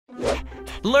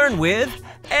Learn with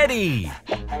Eddie.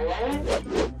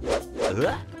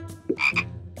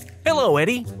 Hello,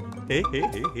 Eddie.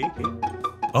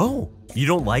 Oh, you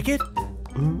don't like it?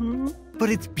 But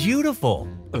it's beautiful.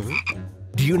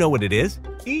 Do you know what it is?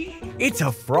 It's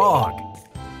a frog.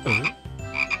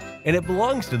 And it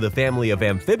belongs to the family of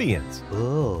amphibians,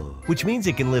 which means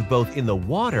it can live both in the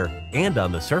water and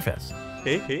on the surface.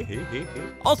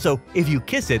 Also, if you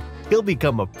kiss it, he'll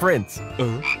become a prince.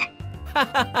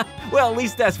 Well, at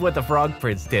least that's what the Frog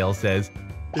Prince tale says.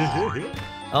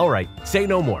 All right, say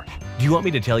no more. Do you want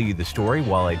me to tell you the story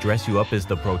while I dress you up as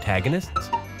the protagonists?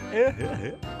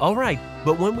 All right,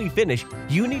 but when we finish,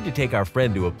 you need to take our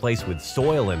friend to a place with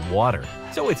soil and water,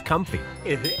 so it's comfy.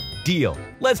 Deal.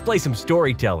 Let's play some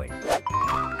storytelling.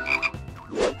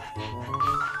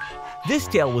 This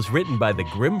tale was written by the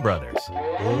Grimm brothers.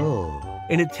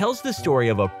 And it tells the story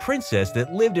of a princess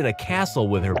that lived in a castle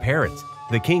with her parents,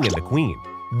 the king and the queen.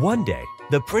 One day,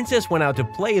 the princess went out to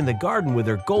play in the garden with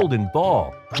her golden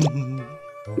ball.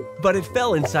 But it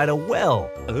fell inside a well.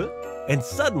 And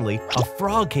suddenly, a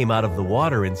frog came out of the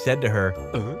water and said to her,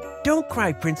 "Don't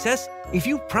cry, princess. If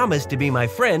you promise to be my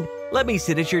friend, let me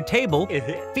sit at your table,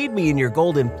 feed me in your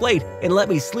golden plate, and let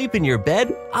me sleep in your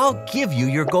bed, I'll give you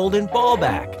your golden ball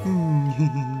back."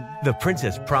 The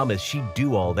princess promised she'd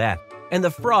do all that, and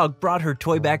the frog brought her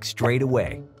toy back straight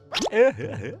away.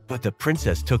 But the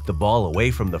princess took the ball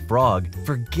away from the frog,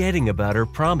 forgetting about her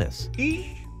promise.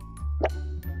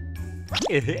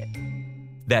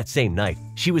 That same night,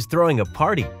 she was throwing a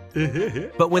party.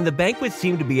 But when the banquet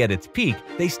seemed to be at its peak,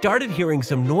 they started hearing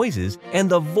some noises, and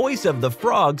the voice of the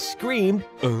frog screamed,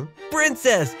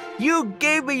 "Princess, you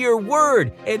gave me your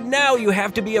word, and now you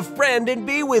have to be a friend and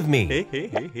be with me."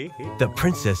 The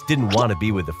princess didn't want to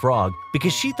be with the frog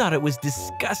because she thought it was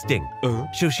disgusting.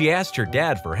 So she asked her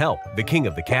dad for help, the king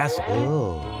of the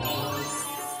castle.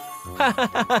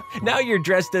 Now you're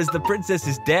dressed as the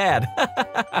princess's dad.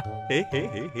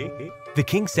 The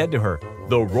king said to her,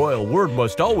 "The royal word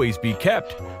must always be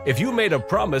kept. If you made a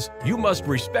promise, you must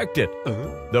respect it.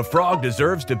 The frog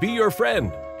deserves to be your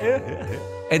friend."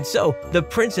 And so the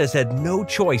princess had no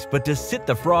choice but to sit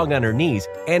the frog on her knees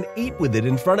and eat with it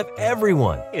in front of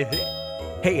everyone.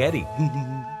 Hey, Eddie,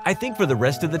 I think for the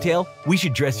rest of the tale, we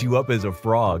should dress you up as a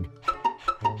frog.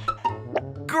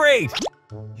 Great!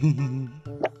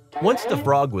 Once the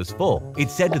frog was full,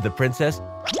 it said to the princess,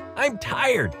 "I'm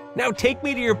tired. Now take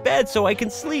me to your bed so I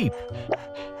can sleep."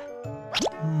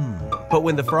 But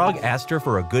when the frog asked her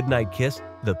for a goodnight kiss,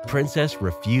 the princess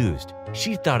refused.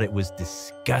 She thought it was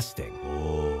disgusting.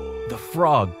 The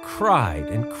frog cried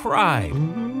and cried.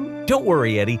 Don't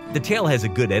worry, Eddie, the tale has a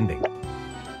good ending.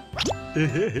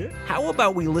 How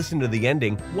about we listen to the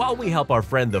ending while we help our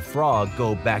friend the frog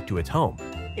go back to its home?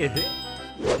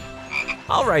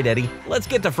 All right, Eddie, let's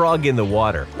get the frog in the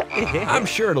water. I'm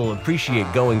sure it'll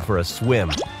appreciate going for a swim.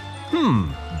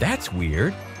 That's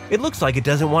weird. It looks like it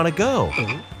doesn't want to go.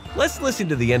 Let's listen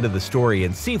to the end of the story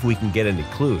and see if we can get any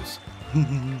clues.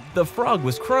 The frog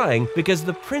was crying because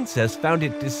the princess found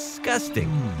it disgusting.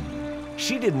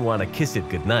 She didn't want to kiss it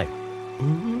goodnight.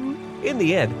 In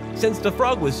the end, since the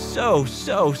frog was so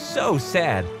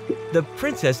sad, the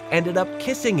princess ended up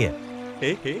kissing it.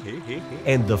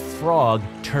 And the frog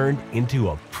turned into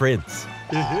a prince.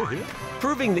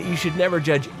 Proving that you should never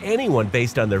judge anyone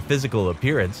based on their physical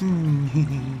appearance.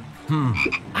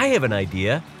 I have an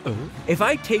idea. If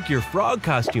I take your frog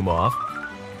costume off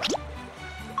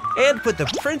and put the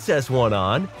princess one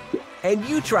on, and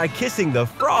you try kissing the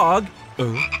frog,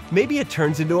 maybe it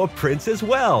turns into a prince as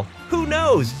well. Who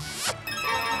knows?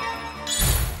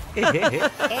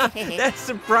 That's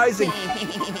surprising.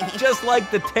 Just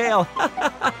like the tale.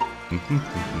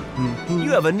 You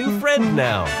have a new friend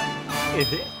now.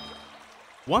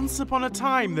 Once upon a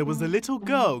time, there was a little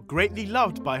girl greatly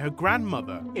loved by her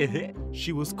grandmother.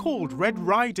 She was called Red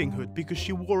Riding Hood because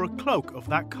she wore a cloak of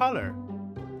that color.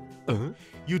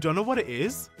 You don't know what it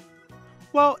is?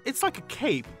 Well, it's like a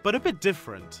cape, but a bit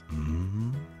different.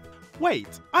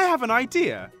 Wait, I have an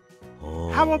idea.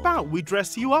 How about we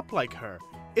dress you up like her?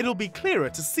 It'll be clearer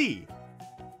to see.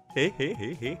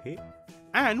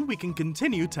 And we can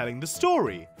continue telling the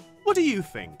story. What do you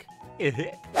think?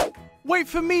 Wait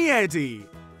for me, Eddie!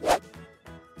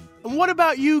 And what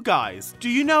about you guys? Do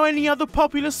you know any other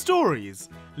popular stories?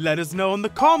 Let us know in the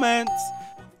comments.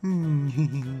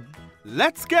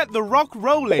 Let's get the rock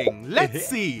rolling. Let's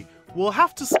see. We'll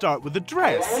have to start with the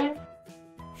dress.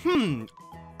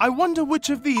 I wonder which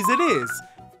of these it is.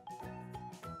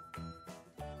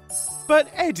 But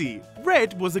Eddie,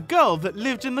 Red was a girl that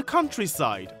lived in the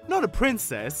countryside, not a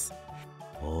princess.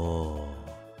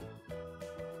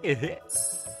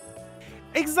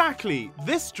 Exactly!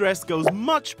 This dress goes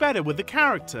much better with the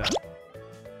character.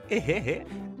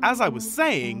 As I was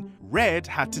saying, Red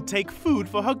had to take food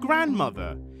for her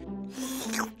grandmother.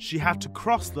 She had to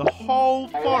cross the whole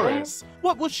forest.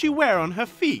 What would she wear on her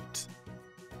feet?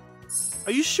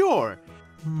 Are you sure?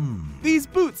 These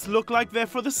boots look like they're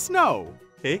for the snow.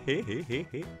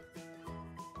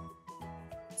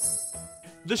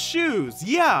 The shoes,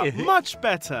 yeah, much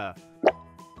better.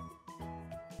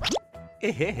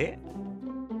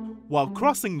 While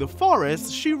crossing the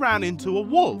forest, she ran into a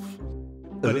wolf.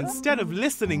 But instead of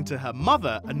listening to her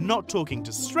mother and not talking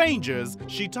to strangers,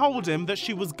 she told him that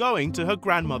she was going to her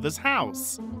grandmother's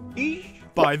house.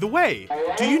 By the way,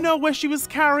 do you know where she was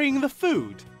carrying the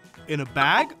food? In a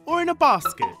bag or in a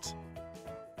basket?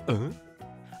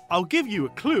 I'll give you a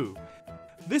clue.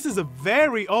 This is a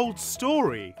very old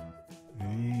story.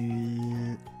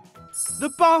 The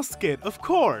basket, of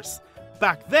course.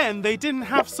 Back then, they didn't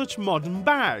have such modern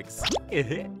bags.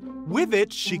 With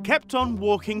it, she kept on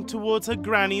walking towards her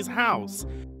granny's house.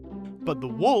 But the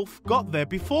wolf got there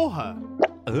before her.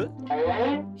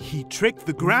 He tricked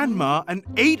the grandma and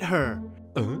ate her.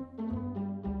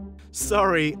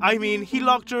 Sorry, I mean he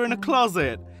locked her in a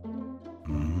closet.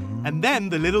 And then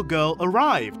the little girl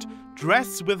arrived,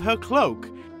 dressed with her cloak.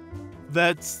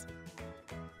 That's...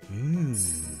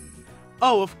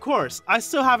 Oh, of course, I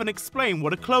still haven't explained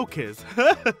what a cloak is.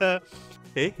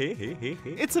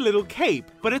 It's a little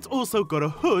cape, but it's also got a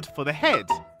hood for the head.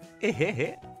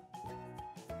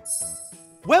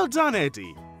 Well done,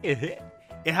 Eddie. It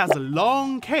has a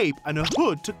long cape and a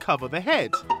hood to cover the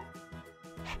head.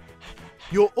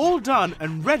 You're all done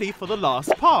and ready for the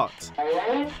last part.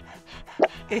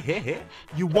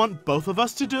 You want both of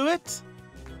us to do it?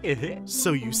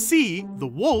 So you see, the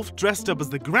wolf dressed up as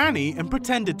the granny and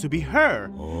pretended to be her.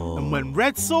 And when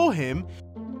Red saw him,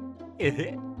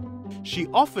 she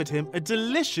offered him a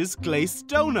delicious glazed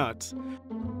donut.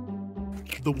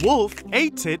 The wolf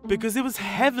ate it because it was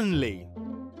heavenly.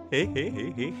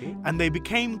 And they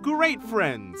became great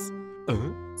friends.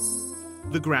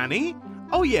 The granny?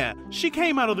 Oh yeah, she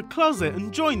came out of the closet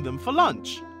and joined them for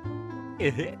lunch.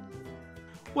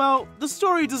 Well, the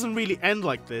story doesn't really end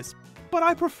like this, but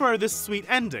I prefer this sweet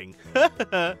ending.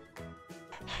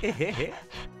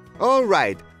 All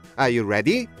right, are you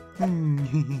ready?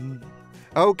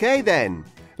 Okay then,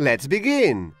 let's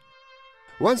begin.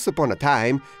 Once upon a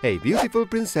time, a beautiful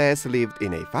princess lived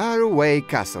in a faraway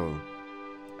castle.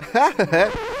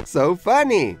 So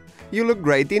funny! You look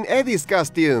great in Eddie's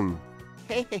costume.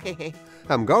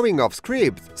 I'm going off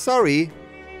script, sorry.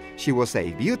 She was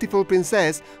a beautiful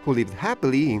princess who lived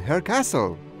happily in her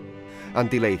castle.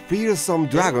 Until a fearsome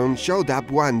dragon showed up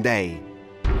one day.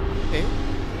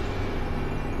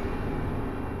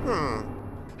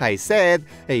 I said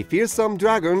a fearsome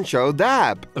dragon showed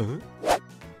up.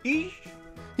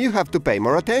 You have to pay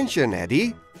more attention,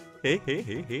 Eddie.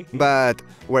 But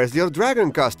where's your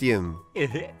dragon costume?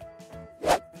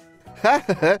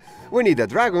 We need a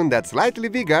dragon that's slightly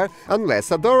bigger and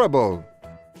less adorable.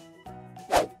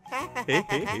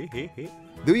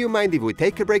 Do you mind if we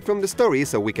take a break from the story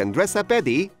so we can dress up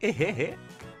Eddie?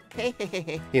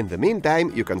 In the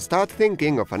meantime, you can start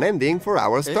thinking of an ending for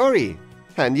our story.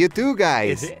 And you too,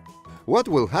 guys. What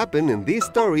will happen in this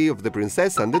story of the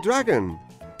princess and the dragon?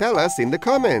 Tell us in the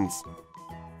comments.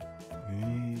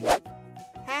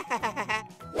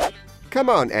 Come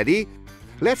on, Eddie.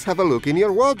 Let's have a look in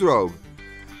your wardrobe.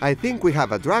 I think we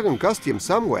have a dragon costume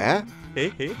somewhere.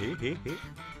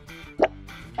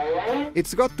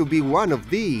 It's got to be one of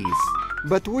these.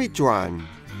 But which one?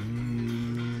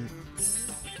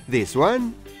 This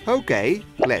one? Okay,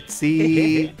 let's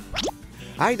see.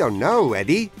 I don't know,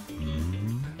 Eddie.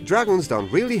 Dragons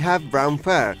don't really have brown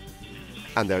fur,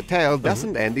 and their tail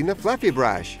doesn't end in a fluffy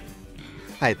brush.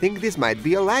 I think this might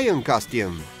be a lion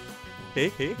costume.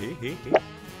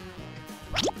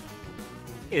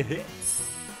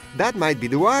 That might be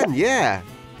the one, yeah.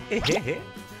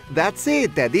 That's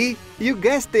it, Eddie. You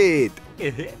guessed it.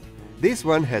 This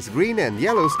one has green and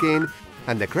yellow skin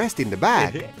and a crest in the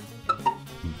back.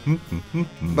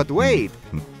 But wait,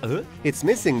 it's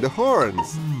missing the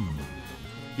horns.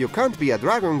 You can't be a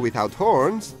dragon without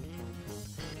horns.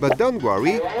 But don't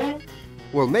worry,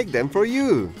 we'll make them for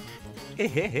you.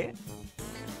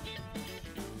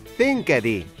 Think,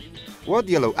 Eddie. What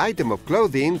yellow item of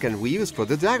clothing can we use for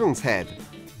the dragon's head?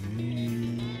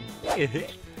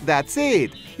 That's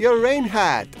it, your rain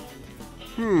hat.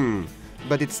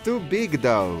 But it's too big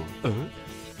though.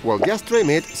 Well, just trim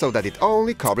it so that it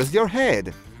only covers your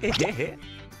head.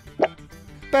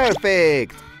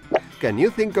 Perfect! Can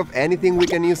you think of anything we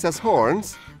can use as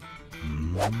horns?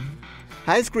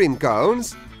 Ice cream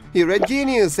cones? You're a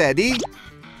genius, Eddie!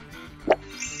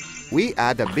 We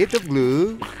add a bit of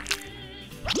glue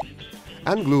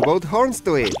and glue both horns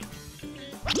to it.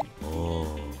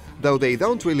 Though they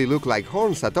don't really look like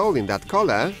horns at all in that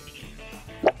color,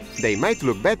 they might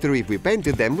look better if we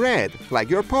painted them red, like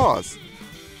your paws.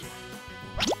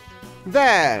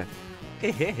 There!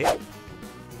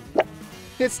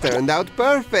 It's turned out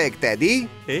perfect, Eddie!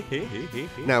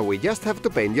 Now we just have to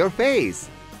paint your face,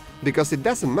 because it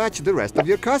doesn't match the rest of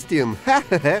your costume.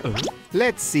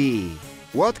 Let's see,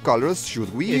 what colors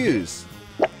should we use?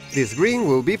 This green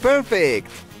will be perfect!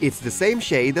 It's the same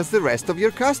shade as the rest of your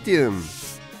costume.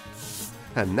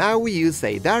 And now we use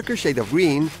a darker shade of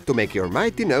green to make your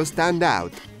mighty nose stand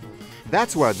out.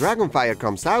 That's where dragonfire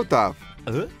comes out of.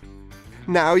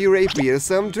 Now you're a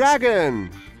fearsome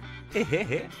dragon!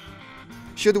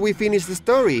 Should we finish the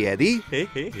story, Eddie?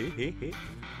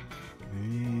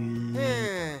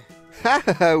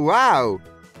 Wow!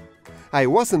 I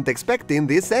wasn't expecting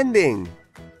this ending.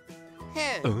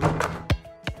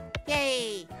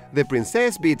 Yay! The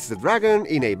princess beats the dragon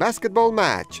in a basketball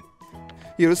match.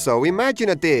 You're so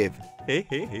imaginative.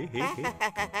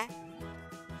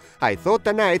 I thought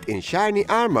a knight in shiny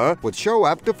armor would show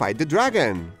up to fight the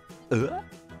dragon.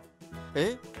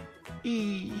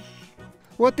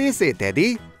 What is it,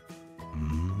 Eddie?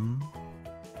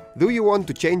 Do you want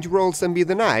to change roles and be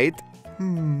the knight?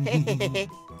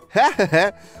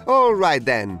 All right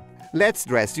then, let's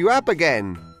dress you up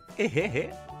again.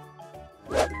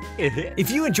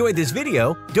 If you enjoyed this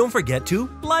video, don't forget to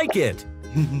like it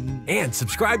and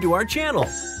subscribe to our channel.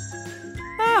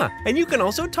 And you can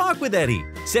also talk with Eddie.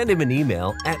 Send him an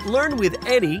email at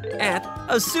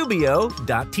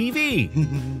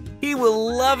learnwitheddy@asubio.tv. He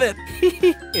will love it.